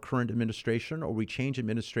with our current administration or we change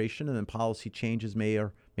administration and then policy changes may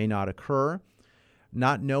or may not occur.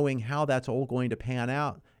 Not knowing how that's all going to pan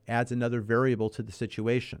out adds another variable to the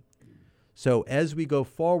situation. So as we go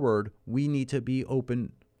forward, we need to be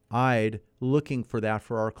open-eyed looking for that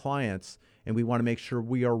for our clients, and we want to make sure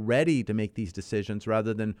we are ready to make these decisions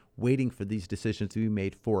rather than waiting for these decisions to be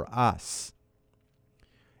made for us.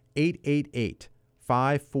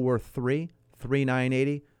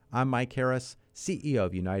 888-543-3980. I'm Mike Harris, CEO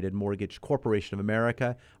of United Mortgage Corporation of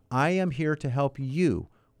America. I am here to help you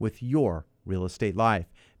with your real estate life,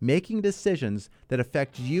 making decisions that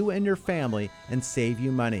affect you and your family and save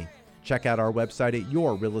you money. Check out our website at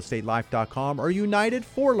yourrealestatelife.com or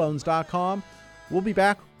unitedforloans.com. We'll be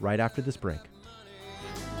back right after this break.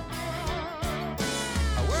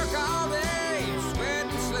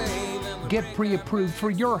 Get pre-approved for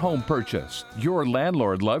your home purchase. Your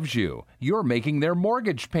landlord loves you. You're making their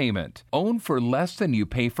mortgage payment. Own for less than you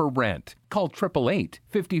pay for rent. Call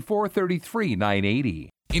 888-5433-980.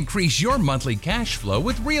 Increase your monthly cash flow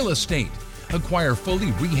with real estate. Acquire fully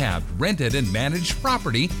rehabbed, rented, and managed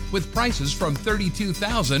property with prices from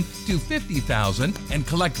 $32,000 to $50,000 and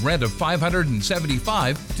collect rent of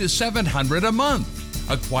 $575 to $700 a month.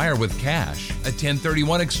 Acquire with cash, a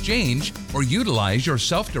 1031 exchange, or utilize your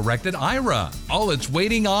self-directed IRA. All it's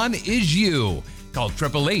waiting on is you. Call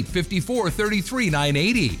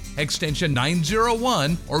 888-5433-980, extension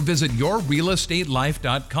 901, or visit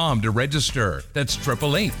yourrealestatelife.com to register. That's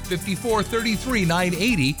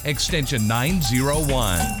 888-5433-980, extension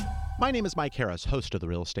 901. My name is Mike Harris, host of The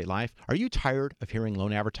Real Estate Life. Are you tired of hearing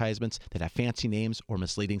loan advertisements that have fancy names or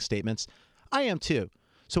misleading statements? I am too.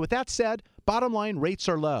 So with that said, bottom line, rates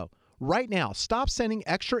are low. Right now, stop sending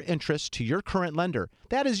extra interest to your current lender.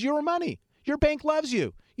 That is your money. Your bank loves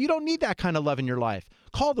you. You don't need that kind of love in your life.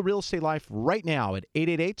 Call The Real Estate Life right now at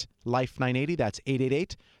 888-LIFE-980. That's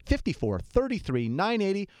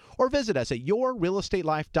 888-5433-980. Or visit us at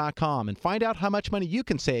yourrealestatelife.com and find out how much money you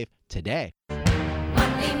can save today.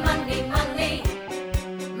 Money, money, money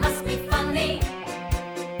must be funny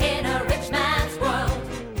in a rich man's world.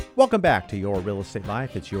 Welcome back to Your Real Estate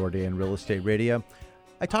Life. It's your day in real estate radio.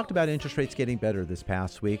 I talked about interest rates getting better this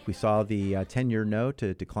past week. We saw the 10-year note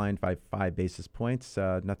declined by 5 basis points.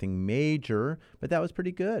 Nothing major, but that was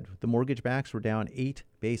pretty good. The mortgage backs were down 8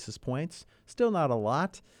 basis points. Still not a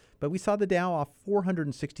lot, but we saw the Dow off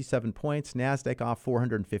 467 points, NASDAQ off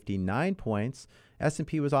 459 points,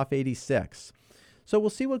 S&P was off 86. So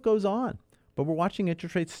we'll see what goes on. But we're watching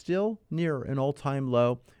interest rates still near an all-time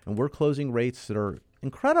low, and we're closing rates that are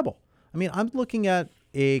incredible. I mean, I'm looking at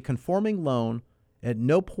a conforming loan at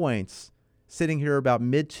no points, sitting here about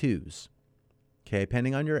mid-twos, okay,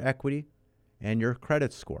 depending on your equity and your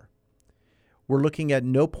credit score. We're looking at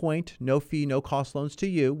no point, no fee, no cost loans to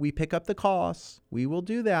you. We pick up the costs. We will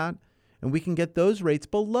do that, and we can get those rates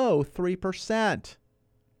below 3%.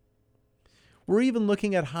 We're even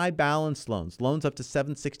looking at high balance loans, loans up to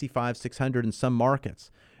 765, 600 in some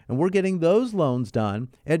markets. And we're getting those loans done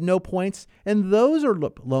at no points. And those are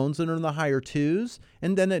loans that are in the higher twos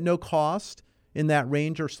and then at no cost in that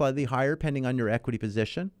range or slightly higher, depending on your equity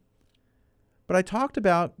position. But I talked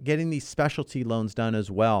about getting these specialty loans done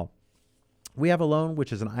as well. We have a loan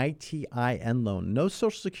which is an ITIN loan, no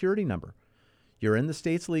social security number. You're in the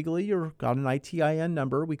States legally, you've got an ITIN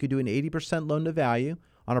number. We could do an 80% loan to value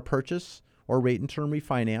on a purchase or rate and term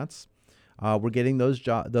refinance. We're getting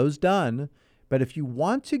those done. But if you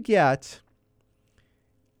want to get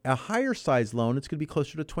a higher size loan, it's going to be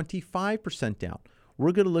closer to 25% down.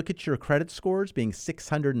 We're going to look at your credit scores being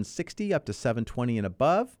 660 up to 720 and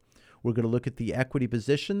above. We're going to look at the equity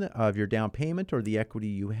position of your down payment or the equity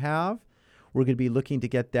you have. We're going to be looking to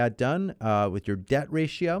get that done with your debt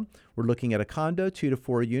ratio. We're looking at a condo, 2 to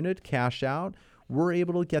 4 unit, cash out. We're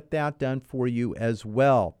able to get that done for you as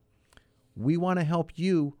well. We want to help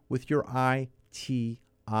you with your ITIN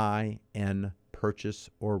purchase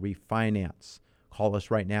or refinance. Call us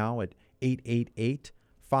right now at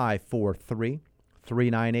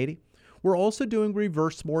 888-543-3980. We're also doing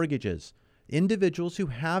reverse mortgages. Individuals who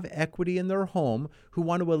have equity in their home who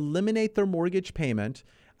want to eliminate their mortgage payment,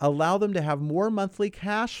 allow them to have more monthly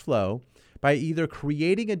cash flow by either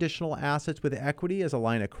creating additional assets with equity as a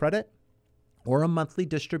line of credit or a monthly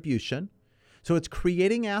distribution. So it's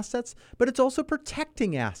creating assets, but it's also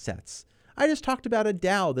protecting assets. I just talked about a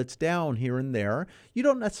Dow that's down here and there. You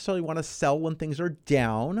don't necessarily want to sell when things are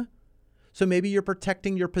down. So maybe you're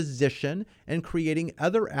protecting your position and creating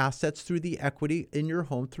other assets through the equity in your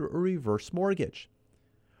home through a reverse mortgage.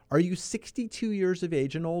 Are you 62 years of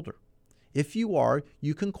age and older? If you are,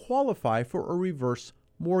 you can qualify for a reverse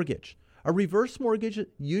mortgage. A reverse mortgage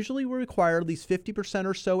usually will require at least 50%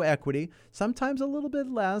 or so equity, sometimes a little bit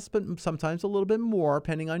less, but sometimes a little bit more,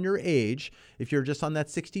 depending on your age. If you're just on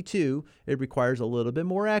that 62, it requires a little bit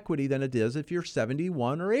more equity than it does if you're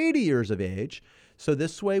 71 or 80 years of age. So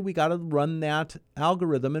this way, we got to run that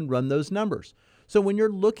algorithm and run those numbers. So when you're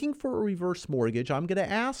looking for a reverse mortgage, I'm going to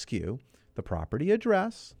ask you the property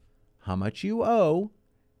address, how much you owe,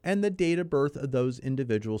 and the date of birth of those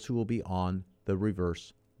individuals who will be on the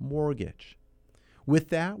reverse mortgage. With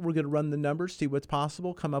that, we're going to run the numbers, see what's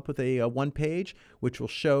possible, come up with a one page which will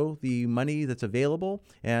show the money that's available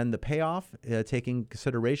and the payoff, taking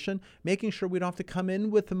consideration, making sure we don't have to come in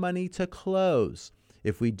with the money to close.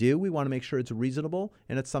 If we do, we want to make sure it's reasonable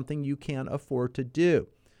and it's something you can afford to do.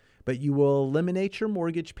 But you will eliminate your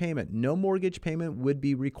mortgage payment. No mortgage payment would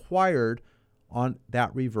be required on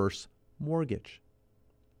that reverse mortgage.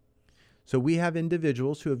 So we have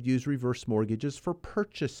individuals who have used reverse mortgages for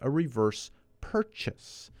purchase, a reverse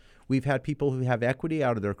purchase. We've had people who have equity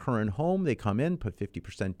out of their current home. They come in, put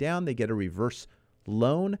 50% down, they get a reverse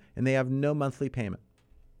loan, and they have no monthly payment.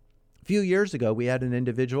 A few years ago, we had an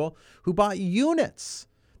individual who bought units.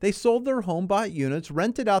 They sold their home, bought units,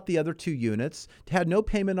 rented out the other 2 units, had no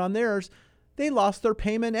payment on theirs. They lost their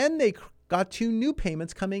payment, and they got 2 new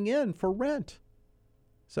payments coming in for rent.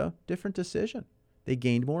 So, different decision. They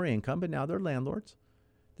gained more income, but now they're landlords.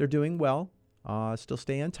 They're doing well, still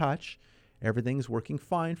stay in touch. Everything's working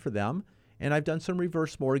fine for them. And I've done some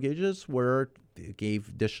reverse mortgages where they gave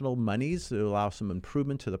additional monies to allow some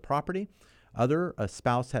improvement to the property. A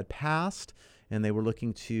spouse had passed, and they were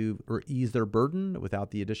looking to ease their burden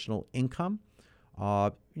without the additional income.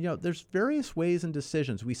 There's various ways and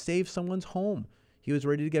decisions. We saved someone's home. He was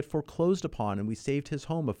ready to get foreclosed upon, and we saved his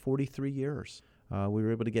home of 43 years. We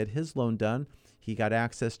were able to get his loan done. He got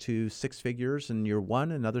access to 6 figures in year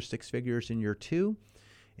 1, another 6 figures in year 2.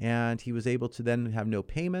 And he was able to then have no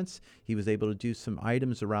payments. He was able to do some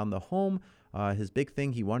items around the home. His big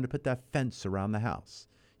thing, he wanted to put that fence around the house.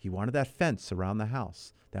 He wanted that fence around the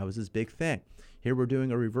house. That was his big thing. Here we're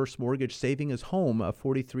doing a reverse mortgage, saving his home of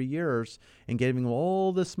 43 years and giving him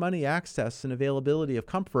all this money, access and availability of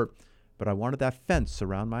comfort. But I wanted that fence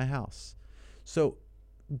around my house. So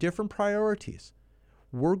different priorities.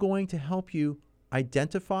 We're going to help you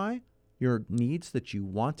identify your needs that you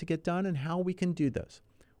want to get done and how we can do those.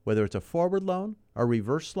 Whether it's a forward loan, a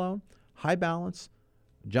reverse loan, high balance,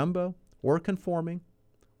 jumbo, or conforming,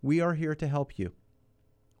 we are here to help you.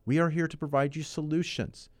 We are here to provide you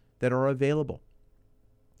solutions that are available.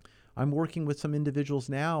 I'm working with some individuals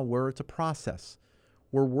now where it's a process.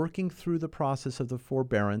 We're working through the process of the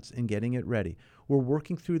forbearance and getting it ready. We're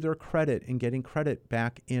working through their credit and getting credit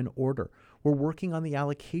back in order. We're working on the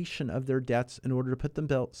allocation of their debts in order to put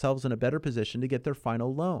themselves in a better position to get their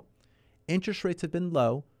final loan. Interest rates have been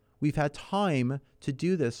low. We've had time to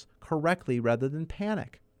do this correctly rather than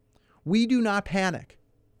panic. We do not panic.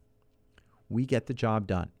 We get the job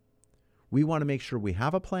done. We want to make sure we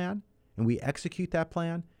have a plan and we execute that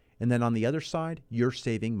plan. And then on the other side, you're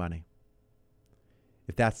saving money.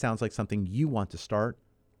 If that sounds like something you want to start,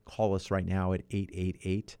 call us right now at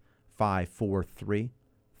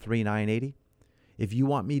 888-543-3980. If you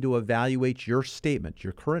want me to evaluate your statement,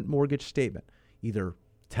 your current mortgage statement, either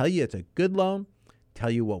tell you it's a good loan,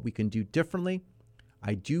 tell you what we can do differently.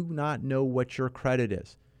 I do not know what your credit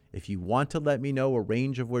is. If you want to let me know a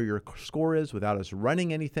range of where your score is without us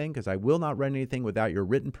running anything, because I will not run anything without your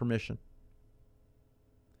written permission,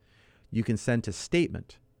 you can send to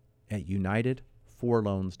statement at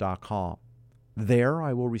unitedforloans.com. There,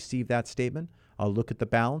 I will receive that statement. I'll look at the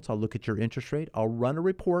balance. I'll look at your interest rate. I'll run a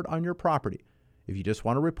report on your property. If you just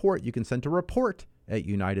want a report, you can send to report at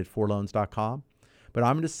unitedforloans.com. But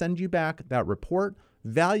I'm going to send you back that report,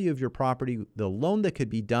 value of your property, the loan that could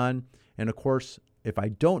be done, and of course, if I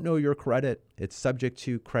don't know your credit, it's subject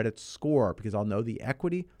to credit score because I'll know the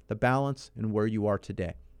equity, the balance, and where you are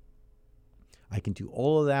today. I can do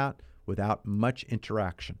all of that without much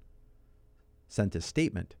interaction. Send a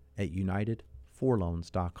statement at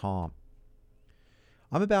unitedforloans.com.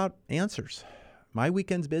 I'm about answers. My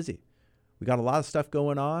weekend's busy. We got a lot of stuff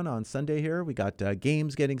going on Sunday here. We got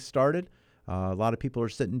games getting started. A lot of people are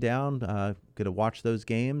sitting down, going to watch those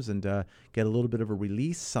games and get a little bit of a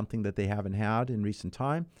release, something that they haven't had in recent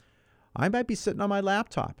time. I might be sitting on my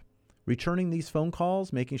laptop, returning these phone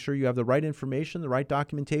calls, making sure you have the right information, the right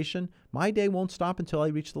documentation. My day won't stop until I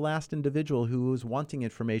reach the last individual who is wanting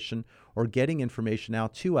information or getting information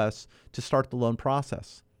out to us to start the loan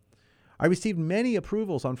process. I received many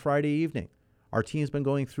approvals on Friday evening. Our team's been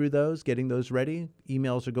going through those, getting those ready.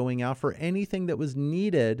 Emails are going out for anything that was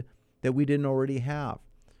needed that we didn't already have.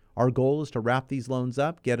 Our goal is to wrap these loans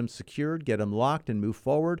up, get them secured, get them locked, and move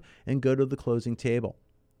forward and go to the closing table.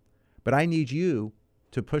 But I need you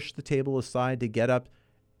to push the table aside to get up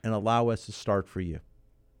and allow us to start for you.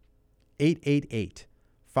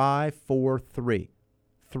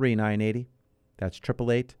 888-543-3980. That's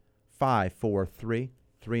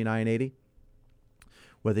 888-543-3980.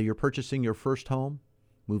 Whether you're purchasing your first home,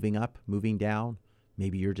 moving up, moving down,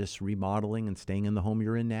 maybe you're just remodeling and staying in the home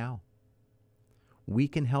you're in now. We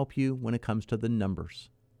can help you when it comes to the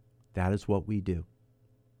numbers. That is what we do.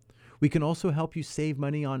 We can also help you save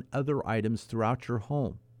money on other items throughout your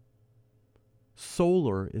home.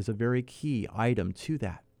 Solar is a very key item to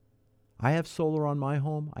that. I have solar on my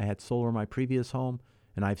home. I had solar on my previous home,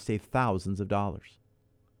 and I've saved thousands of dollars.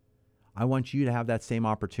 I want you to have that same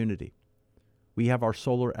opportunity. We have our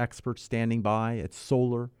solar experts standing by at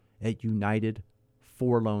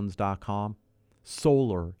solar@unitedforloans.com.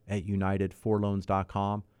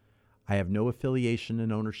 solar@unitedforloans.com. I have no affiliation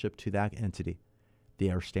and ownership to that entity. They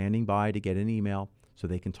are standing by to get an email so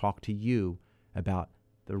they can talk to you about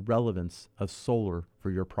the relevance of solar for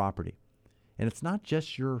your property. And it's not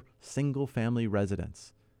just your single family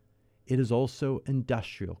residence. It is also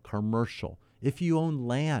industrial, commercial. If you own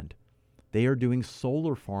land, they are doing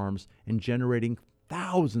solar farms and generating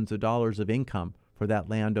thousands of dollars of income for that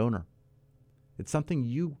landowner. It's something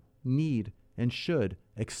you need and should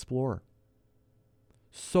explore.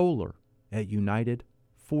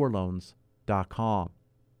 solar@unitedforloans.com.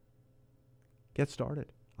 Get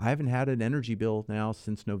started. I haven't had an energy bill now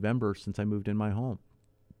since November, since I moved in my home.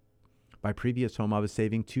 My previous home, I was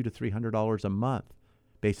saving $200 to $300 a month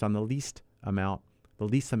based on the lease amount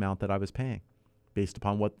that I was paying, based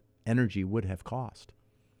upon what energy would have cost.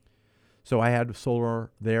 So I had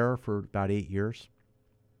solar there for about 8 years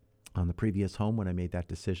on the previous home when I made that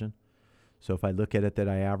decision. So if I look at it that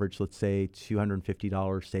I average, let's say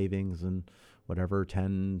 $250 savings and whatever,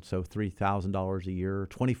 so $3,000 a year,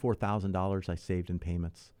 $24,000 I saved in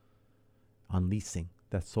payments on leasing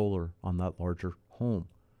that solar on that larger home.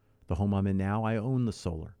 The home I'm in now, I own the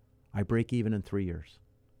solar. I break even in 3 years.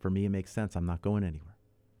 For me, it makes sense. I'm not going anywhere.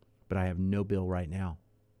 But I have no bill right now.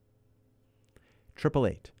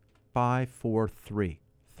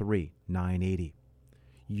 888-543-3980.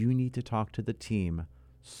 You need to talk to the team.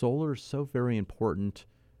 Solar is so very important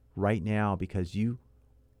right now because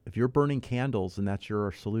if you're burning candles and that's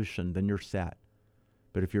your solution, then you're set.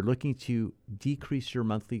 But if you're looking to decrease your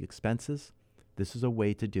monthly expenses, this is a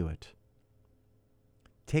way to do it.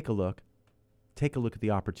 Take a look. Take a look at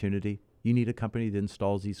the opportunity. You need a company that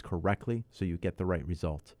installs these correctly so you get the right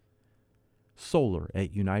result.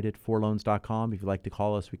 Solar@unitedforloans.com. If you'd like to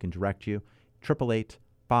call us, we can direct you.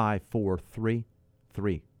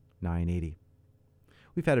 888-543-3980.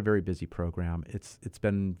 We've had a very busy program. It's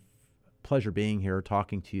been a pleasure being here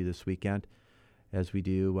talking to you this weekend, as we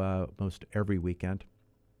do most every weekend.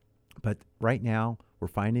 But right now, we're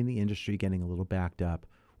finding the industry getting a little backed up.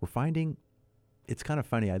 We're finding it's kind of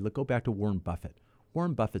funny. Go back to Warren Buffett.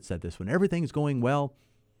 Warren Buffett said this: when everything's going well,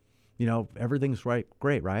 everything's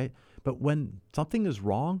great, right? But when something is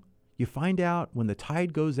wrong, you find out when the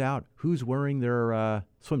tide goes out who's wearing their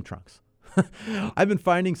swim trunks. I've been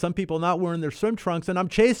finding some people not wearing their swim trunks, and I'm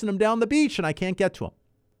chasing them down the beach, and I can't get to them.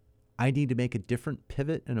 I need to make a different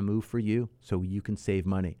pivot and a move for you so you can save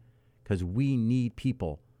money, because we need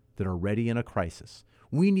people that are ready in a crisis.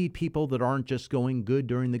 We need people that aren't just going good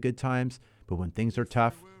during the good times, but when things are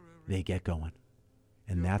tough, they get going.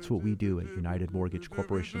 And that's what we do at United Mortgage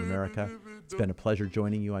Corporation of America. It's been a pleasure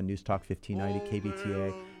joining you on News Talk 1590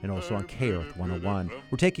 KBTA and also on K-Earth 101.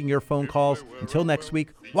 We're taking your phone calls. Until next week,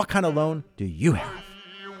 what kind of loan do you have?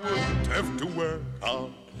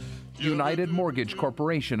 United Mortgage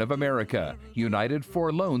Corporation of America,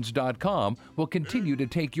 UnitedForLoans.com will continue to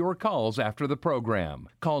take your calls after the program.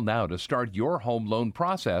 Call now to start your home loan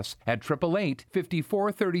process at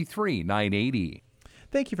 888-5433-980.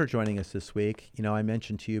 Thank you for joining us this week. I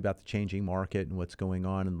mentioned to you about the changing market and what's going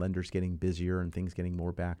on and lenders getting busier and things getting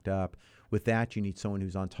more backed up. With that, you need someone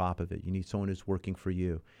who's on top of it. You need someone who's working for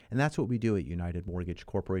you. And that's what we do at United Mortgage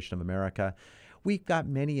Corporation of America. We've got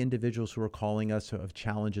many individuals who are calling us of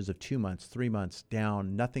challenges of 2 months, 3 months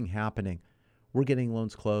down, nothing happening. We're getting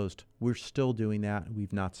loans closed. We're still doing that.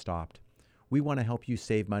 We've not stopped. We want to help you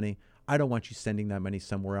save money. I don't want you sending that money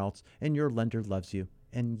somewhere else. And your lender loves you.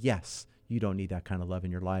 And yes, you don't need that kind of love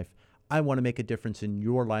in your life. I want to make a difference in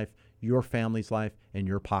your life, your family's life, and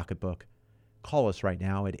your pocketbook. Call us right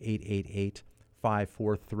now at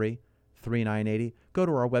 888-543-3980. Go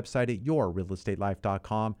to our website at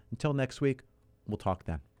yourrealestatelife.com. Until next week, we'll talk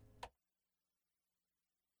then.